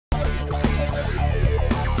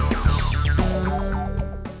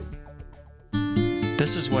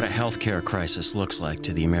This is what a healthcare crisis looks like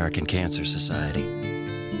to the American Cancer Society.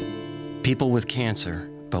 People with cancer,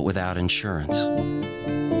 but without insurance.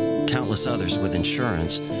 Countless others with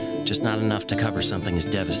insurance, just not enough to cover something as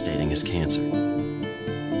devastating as cancer.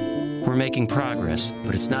 We're making progress,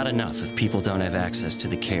 but it's not enough if people don't have access to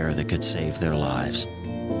the care that could save their lives.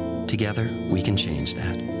 Together, we can change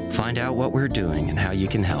that. Find out what we're doing and how you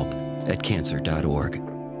can help at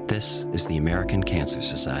cancer.org. This is the American Cancer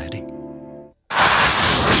Society.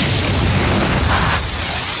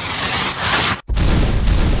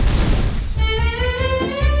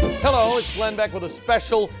 Hello, it's Glenn Beck with a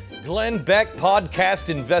special Glenn Beck podcast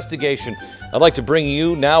investigation. I'd like to bring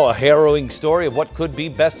you now a harrowing story of what could be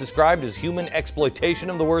best described as human exploitation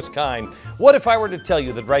of the worst kind. What if I were to tell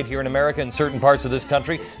you that right here in America, in certain parts of this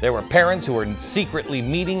country, there were parents who were secretly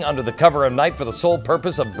meeting under the cover of night for the sole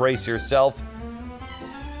purpose of, brace yourself,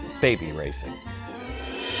 baby racing.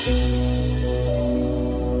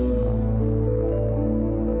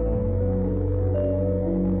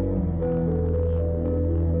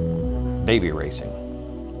 Baby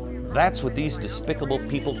racing. That's what these despicable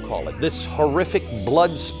people call it. This horrific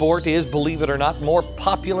blood sport is, believe it or not, more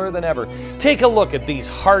popular than ever. Take a look at these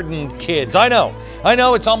hardened kids. I know,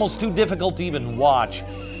 it's almost too difficult to even watch.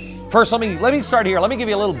 First, let me start here. Let me give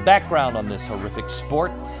you a little background on this horrific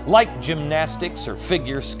sport. Like gymnastics or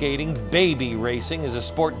figure skating, baby racing is a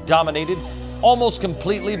sport dominated almost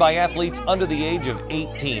completely by athletes under the age of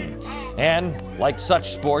 18. And like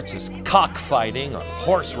such sports as cockfighting or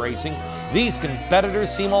horse racing, these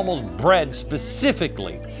competitors seem almost bred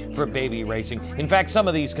specifically for baby racing. In fact, some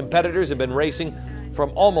of these competitors have been racing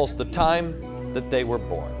from almost the time that they were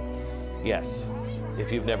born. Yes,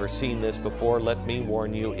 if you've never seen this before, let me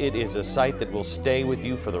warn you, it is a sight that will stay with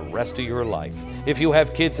you for the rest of your life. If you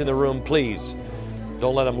have kids in the room, please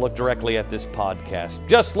don't let them look directly at this podcast.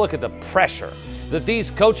 Just look at the pressure that these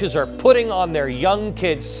coaches are putting on their young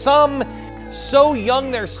kids. Some so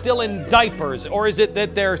young they're still in diapers, or is it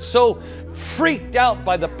that they're so freaked out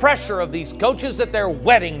by the pressure of these coaches that they're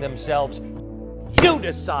wetting themselves? You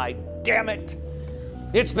decide, damn it.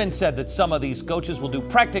 It's been said that some of these coaches will do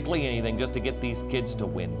practically anything just to get these kids to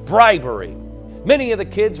win. Bribery. Many of the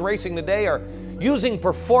kids racing today are using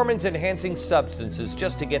performance-enhancing substances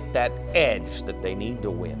just to get that edge that they need to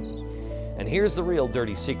win. And here's the real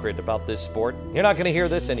dirty secret about this sport. You're not going to hear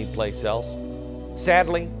this anyplace else.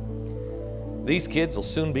 Sadly, these kids will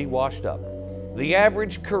soon be washed up. The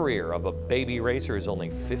average career of a baby racer is only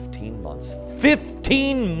 15 months.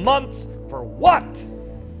 15 months for what?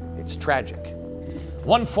 It's tragic.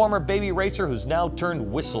 One former baby racer who's now turned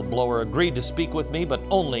whistleblower agreed to speak with me, but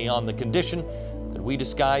only on the condition that we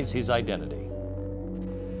disguise his identity.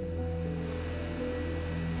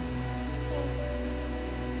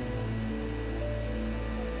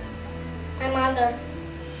 My mother.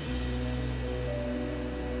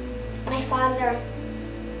 My father.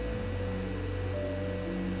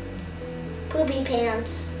 Poopy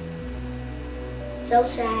pants. So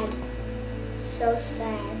sad. So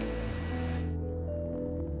sad.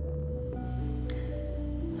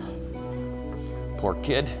 Poor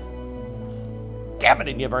kid. Damn it,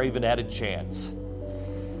 he never even had a chance.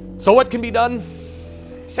 So what can be done?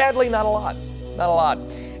 Sadly, not a lot. Not a lot.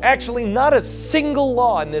 Actually, not a single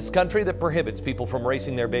law in this country that prohibits people from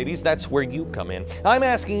racing their babies. That's where you come in. I'm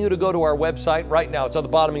asking you to go to our website right now. It's on the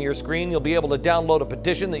bottom of your screen. You'll be able to download a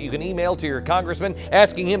petition that you can email to your congressman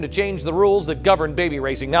asking him to change the rules that govern baby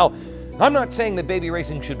racing. Now, I'm not saying that baby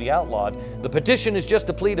racing should be outlawed. The petition is just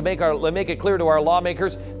a plea to make it clear to our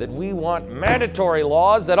lawmakers that we want mandatory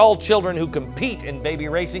laws that all children who compete in baby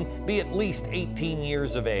racing be at least 18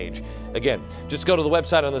 years of age. Again, just go to the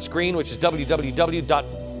website on the screen, which is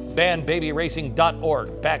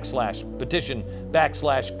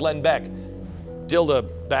www.banbabyracing.org/petition/Glenn Beck.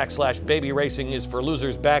 ~baby racing is for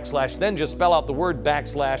losers \, then just spell out the word \, then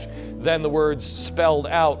the words spelled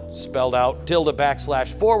out, ~, ~, then / spelled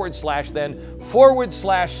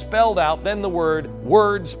out, then the word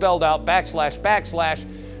spelled out, \,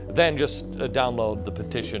 then just download the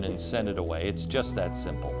petition and send it away. It's just that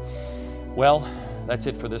simple. Well, that's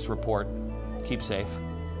it for this report. Keep safe.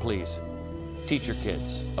 Please, teach your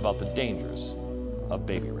kids about the dangers of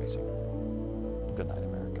baby racing. Good night,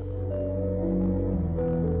 America.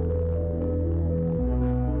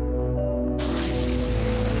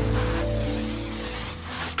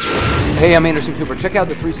 Hey, I'm Anderson Cooper. Check out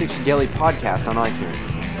the 360 Daily podcast on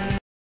iTunes.